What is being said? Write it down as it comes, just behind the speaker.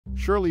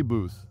Shirley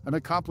Booth, an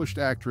accomplished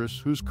actress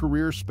whose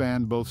career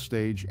spanned both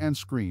stage and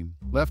screen,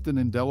 left an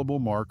indelible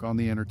mark on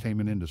the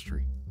entertainment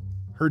industry.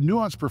 Her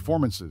nuanced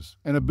performances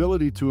and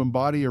ability to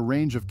embody a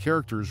range of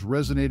characters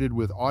resonated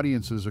with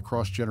audiences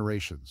across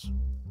generations.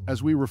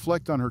 As we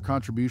reflect on her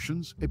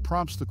contributions, it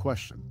prompts the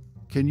question: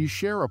 can you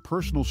share a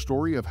personal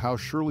story of how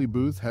Shirley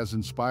Booth has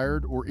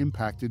inspired or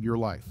impacted your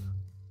life?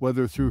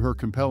 Whether through her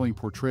compelling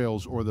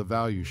portrayals or the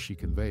values she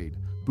conveyed,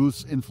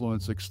 Booth's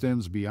influence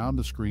extends beyond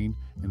the screen,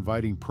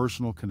 inviting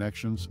personal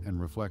connections and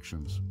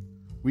reflections.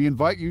 We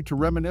invite you to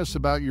reminisce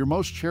about your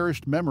most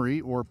cherished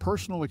memory or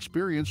personal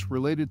experience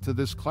related to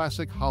this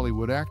classic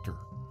Hollywood actor.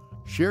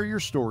 Share your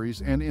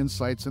stories and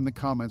insights in the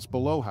comments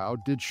below. How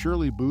did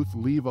Shirley Booth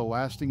leave a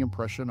lasting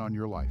impression on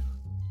your life?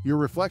 Your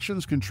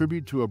reflections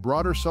contribute to a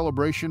broader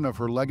celebration of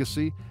her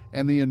legacy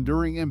and the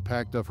enduring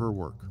impact of her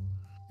work.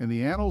 In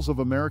the annals of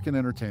American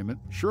entertainment,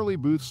 Shirley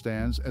Booth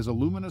stands as a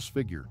luminous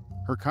figure,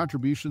 her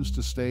contributions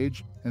to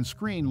stage and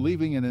screen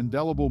leaving an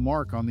indelible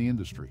mark on the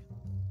industry.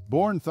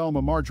 Born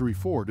Thelma Marjorie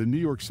Ford in New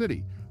York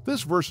City,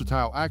 this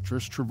versatile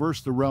actress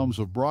traversed the realms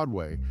of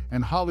Broadway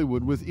and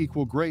Hollywood with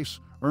equal grace,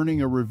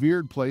 earning a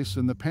revered place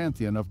in the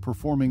pantheon of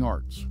performing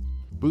arts.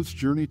 Booth's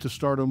journey to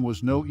stardom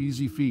was no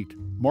easy feat,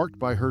 marked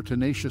by her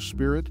tenacious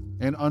spirit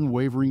and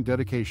unwavering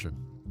dedication.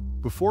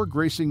 Before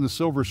gracing the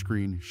silver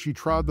screen, she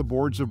trod the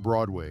boards of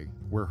Broadway,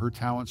 where her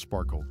talent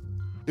sparkled.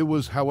 It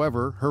was,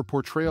 however, her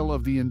portrayal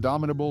of the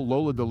indomitable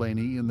Lola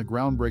Delaney in the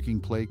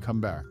groundbreaking play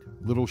Come Back,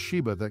 Little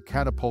Sheba that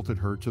catapulted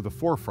her to the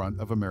forefront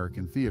of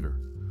American theater.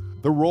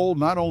 The role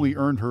not only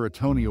earned her a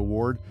Tony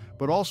Award,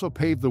 but also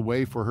paved the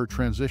way for her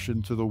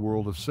transition to the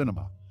world of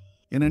cinema.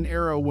 In an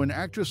era when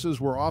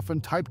actresses were often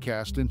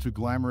typecast into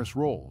glamorous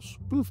roles,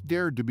 Booth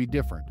dared to be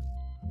different.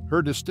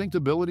 Her distinct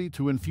ability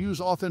to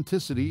infuse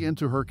authenticity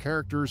into her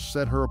characters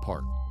set her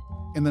apart.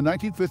 In the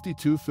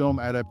 1952 film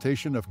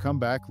adaptation of Come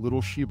Back,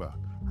 Little Sheba,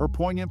 her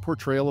poignant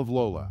portrayal of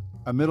Lola,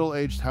 a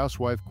middle-aged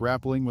housewife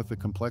grappling with the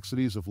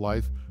complexities of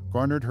life,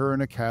 garnered her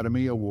an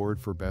Academy Award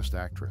for Best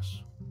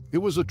Actress. It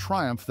was a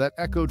triumph that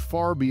echoed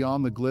far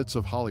beyond the glitz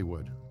of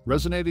Hollywood,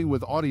 resonating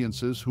with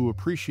audiences who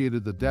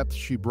appreciated the depth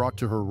she brought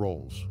to her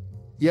roles.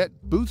 Yet,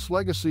 Booth's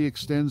legacy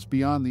extends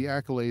beyond the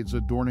accolades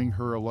adorning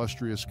her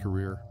illustrious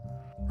career.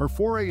 Her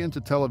foray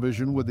into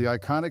television with the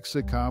iconic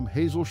sitcom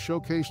Hazel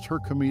showcased her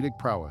comedic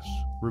prowess,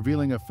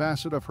 revealing a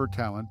facet of her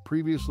talent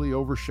previously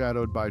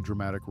overshadowed by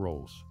dramatic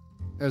roles.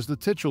 As the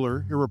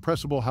titular,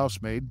 irrepressible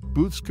housemaid,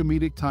 Booth's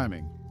comedic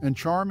timing and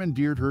charm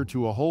endeared her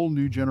to a whole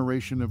new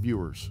generation of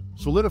viewers,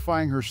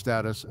 solidifying her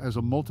status as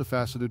a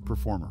multifaceted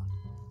performer.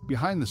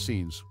 Behind the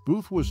scenes,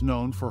 Booth was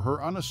known for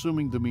her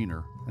unassuming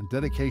demeanor and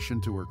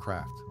dedication to her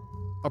craft.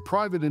 A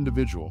private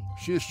individual,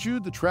 she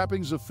eschewed the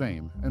trappings of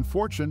fame and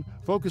fortune,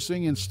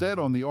 focusing instead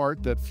on the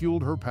art that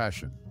fueled her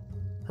passion.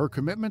 Her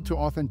commitment to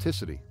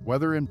authenticity,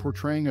 whether in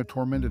portraying a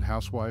tormented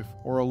housewife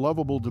or a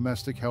lovable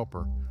domestic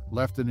helper,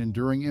 left an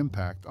enduring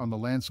impact on the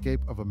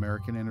landscape of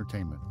American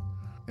entertainment.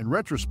 In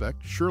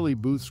retrospect, Shirley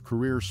Booth's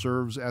career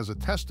serves as a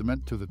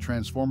testament to the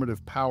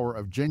transformative power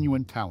of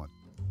genuine talent.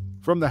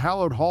 From the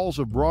hallowed halls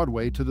of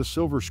Broadway to the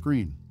silver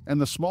screen and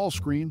the small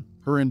screen,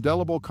 her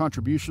indelible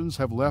contributions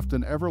have left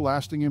an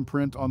everlasting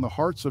imprint on the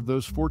hearts of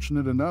those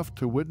fortunate enough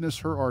to witness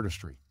her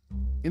artistry.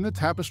 In the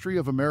tapestry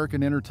of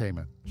American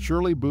entertainment,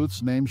 Shirley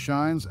Booth's name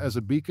shines as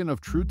a beacon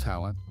of true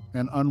talent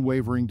and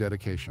unwavering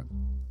dedication.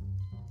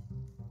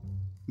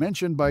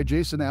 Mentioned by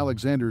Jason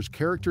Alexander's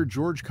character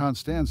George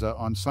Costanza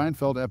on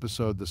Seinfeld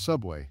episode The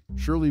Subway,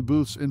 Shirley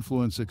Booth's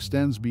influence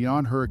extends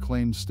beyond her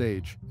acclaimed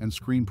stage and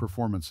screen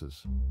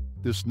performances.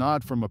 This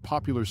nod from a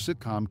popular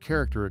sitcom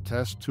character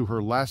attests to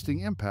her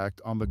lasting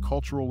impact on the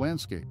cultural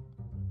landscape.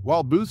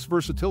 While Booth's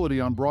versatility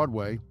on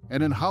Broadway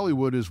and in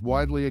Hollywood is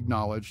widely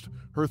acknowledged,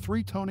 her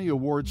 3 Tony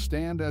Awards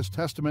stand as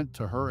testament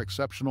to her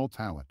exceptional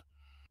talent.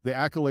 The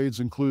accolades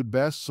include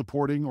Best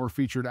Supporting or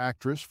Featured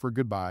Actress for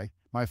Goodbye,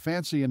 My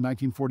Fancy in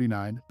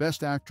 1949,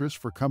 Best Actress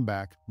for Come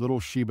Back, Little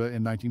Sheba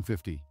in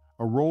 1950,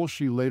 a role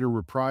she later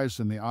reprised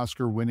in the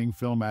Oscar-winning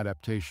film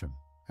adaptation,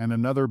 and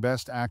another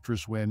Best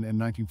Actress win in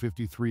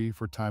 1953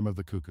 for Time of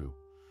the Cuckoo.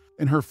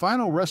 In her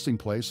final resting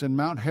place in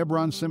Mount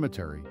Hebron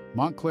Cemetery,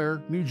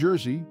 Montclair, New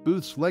Jersey,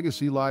 Booth's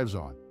legacy lives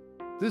on.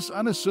 This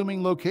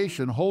unassuming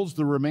location holds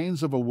the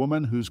remains of a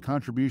woman whose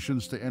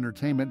contributions to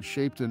entertainment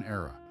shaped an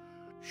era.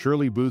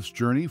 Shirley Booth's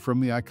journey from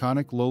the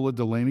iconic Lola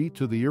Delaney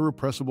to the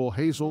irrepressible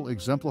Hazel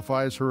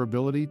exemplifies her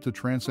ability to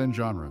transcend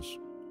genres.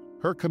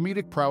 Her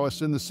comedic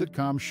prowess in the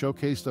sitcom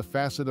showcased a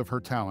facet of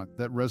her talent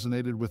that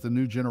resonated with a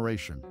new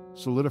generation,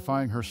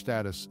 solidifying her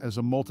status as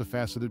a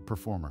multifaceted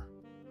performer.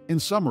 In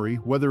summary,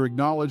 whether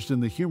acknowledged in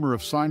the humor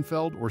of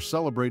Seinfeld or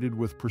celebrated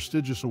with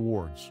prestigious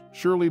awards,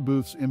 Shirley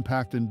Booth's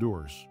impact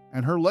endures,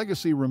 and her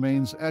legacy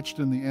remains etched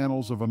in the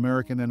annals of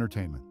American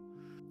entertainment.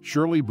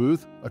 Shirley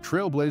Booth, a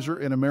trailblazer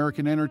in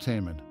American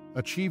entertainment,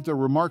 achieved a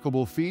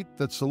remarkable feat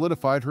that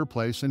solidified her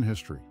place in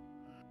history.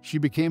 She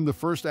became the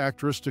first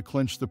actress to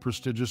clinch the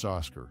prestigious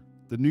Oscar,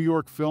 the New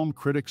York Film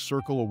Critics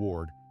Circle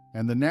Award,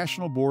 and the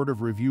National Board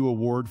of Review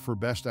Award for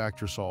Best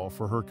Actress, all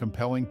for her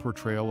compelling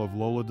portrayal of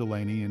Lola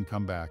Delaney in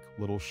Come Back,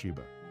 Little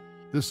Sheba.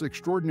 This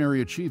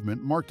extraordinary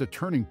achievement marked a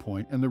turning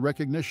point in the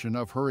recognition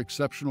of her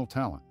exceptional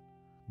talent.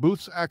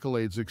 Booth's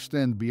accolades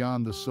extend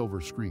beyond the silver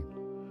screen.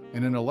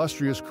 In an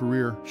illustrious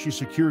career, she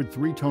secured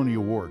 3 Tony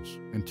Awards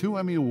and 2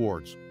 Emmy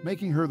Awards,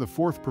 making her the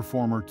 4th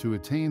performer to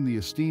attain the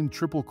esteemed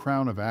Triple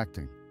Crown of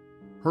acting.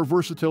 Her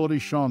versatility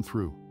shone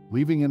through,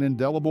 leaving an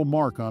indelible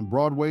mark on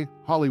Broadway,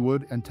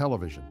 Hollywood, and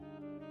television.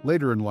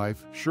 Later in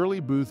life, Shirley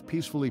Booth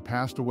peacefully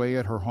passed away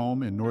at her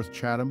home in North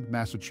Chatham,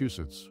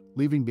 Massachusetts,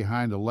 leaving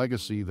behind a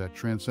legacy that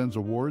transcends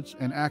awards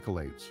and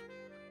accolades.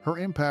 Her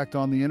impact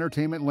on the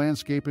entertainment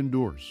landscape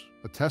endures,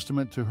 a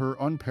testament to her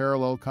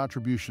unparalleled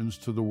contributions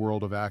to the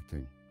world of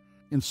acting.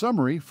 In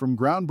summary, from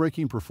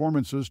groundbreaking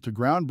performances to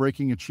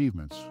groundbreaking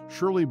achievements,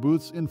 Shirley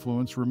Booth's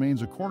influence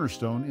remains a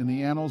cornerstone in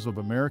the annals of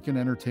American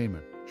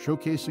entertainment,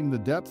 showcasing the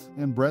depth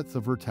and breadth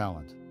of her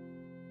talent.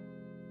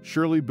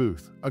 Shirley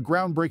Booth, a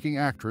groundbreaking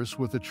actress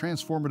with a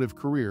transformative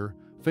career,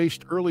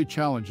 faced early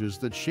challenges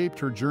that shaped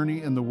her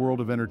journey in the world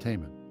of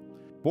entertainment.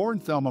 Born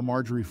Thelma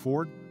Marjorie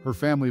Ford, her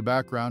family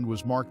background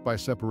was marked by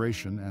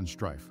separation and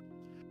strife.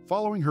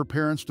 Following her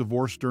parents'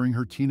 divorce during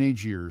her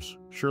teenage years,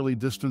 Shirley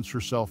distanced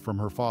herself from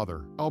her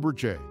father, Albert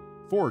J.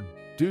 Ford,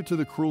 due to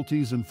the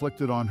cruelties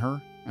inflicted on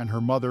her and her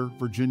mother,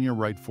 Virginia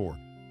Wright Ford.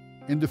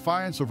 In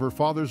defiance of her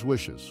father's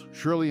wishes,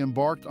 Shirley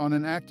embarked on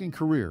an acting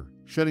career,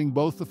 shedding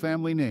both the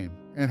family name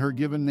and her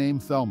given name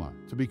Thelma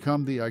to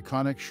become the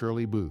iconic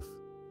Shirley Booth.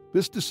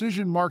 This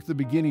decision marked the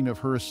beginning of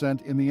her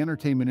ascent in the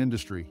entertainment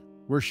industry,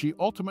 where she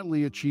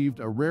ultimately achieved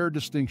a rare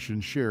distinction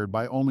shared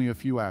by only a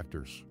few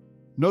actors.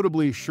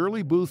 Notably,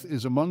 Shirley Booth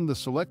is among the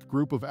select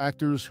group of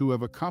actors who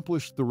have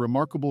accomplished the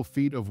remarkable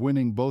feat of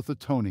winning both a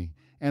Tony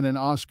and an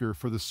Oscar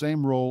for the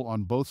same role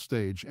on both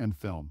stage and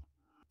film.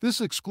 This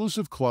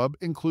exclusive club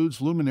includes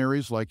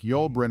luminaries like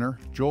Yul Brynner,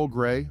 Joel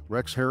Grey,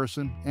 Rex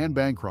Harrison, Anne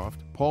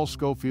Bancroft, Paul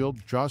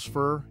Scofield, Joss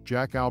Furr,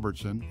 Jack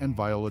Albertson, and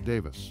Viola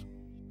Davis.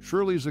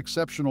 Shirley's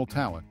exceptional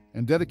talent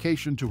and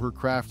dedication to her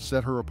craft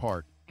set her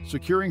apart,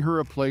 securing her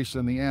a place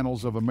in the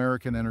annals of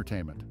American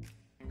entertainment.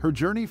 Her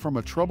journey from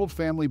a troubled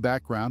family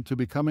background to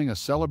becoming a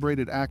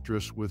celebrated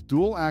actress with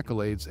dual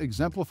accolades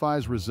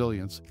exemplifies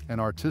resilience and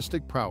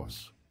artistic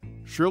prowess.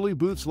 Shirley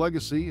Booth's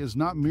legacy is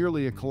not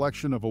merely a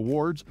collection of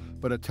awards,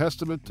 but a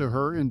testament to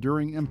her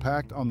enduring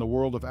impact on the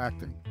world of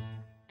acting.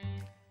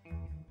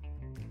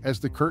 As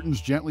the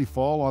curtains gently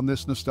fall on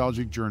this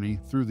nostalgic journey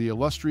through the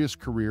illustrious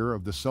career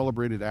of the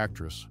celebrated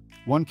actress,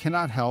 one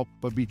cannot help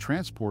but be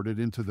transported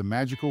into the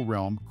magical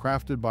realm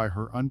crafted by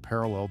her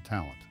unparalleled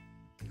talent.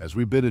 As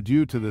we bid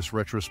adieu to this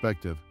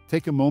retrospective,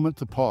 take a moment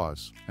to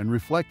pause and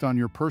reflect on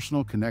your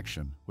personal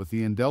connection with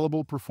the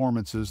indelible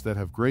performances that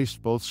have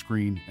graced both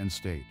screen and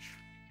stage.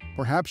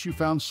 Perhaps you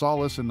found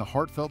solace in the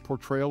heartfelt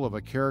portrayal of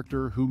a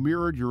character who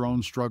mirrored your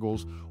own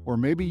struggles, or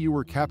maybe you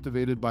were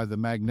captivated by the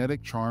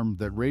magnetic charm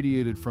that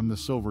radiated from the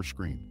silver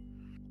screen.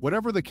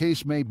 Whatever the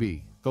case may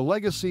be, the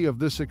legacy of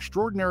this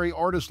extraordinary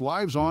artist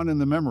lives on in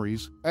the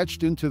memories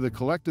etched into the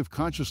collective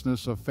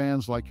consciousness of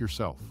fans like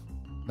yourself.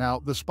 Now,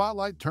 the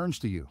spotlight turns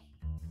to you.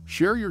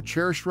 Share your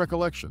cherished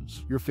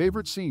recollections, your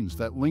favorite scenes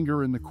that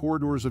linger in the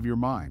corridors of your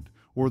mind,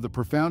 or the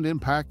profound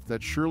impact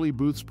that Shirley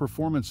Booth's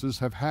performances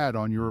have had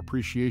on your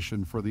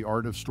appreciation for the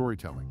art of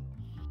storytelling.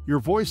 Your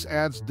voice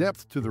adds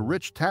depth to the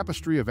rich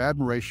tapestry of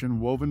admiration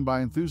woven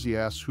by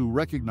enthusiasts who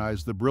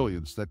recognize the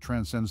brilliance that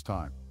transcends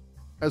time.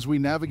 As we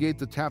navigate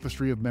the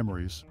tapestry of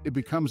memories, it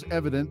becomes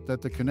evident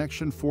that the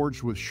connection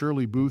forged with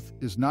Shirley Booth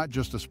is not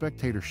just a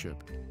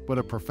spectatorship, but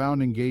a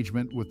profound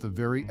engagement with the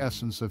very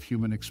essence of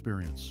human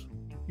experience.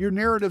 Your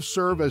narratives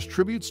serve as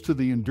tributes to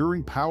the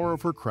enduring power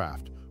of her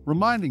craft,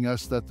 reminding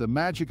us that the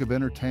magic of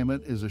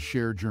entertainment is a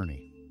shared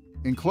journey.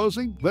 In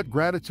closing, let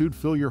gratitude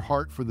fill your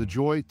heart for the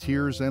joy,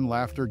 tears, and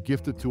laughter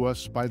gifted to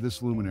us by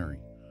this luminary.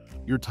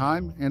 Your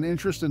time and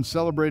interest in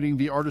celebrating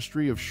the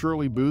artistry of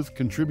Shirley Booth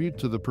contribute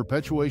to the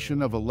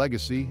perpetuation of a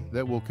legacy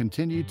that will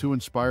continue to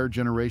inspire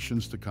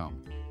generations to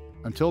come.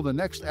 Until the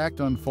next act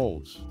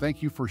unfolds,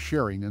 thank you for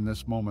sharing in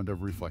this moment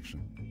of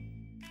reflection.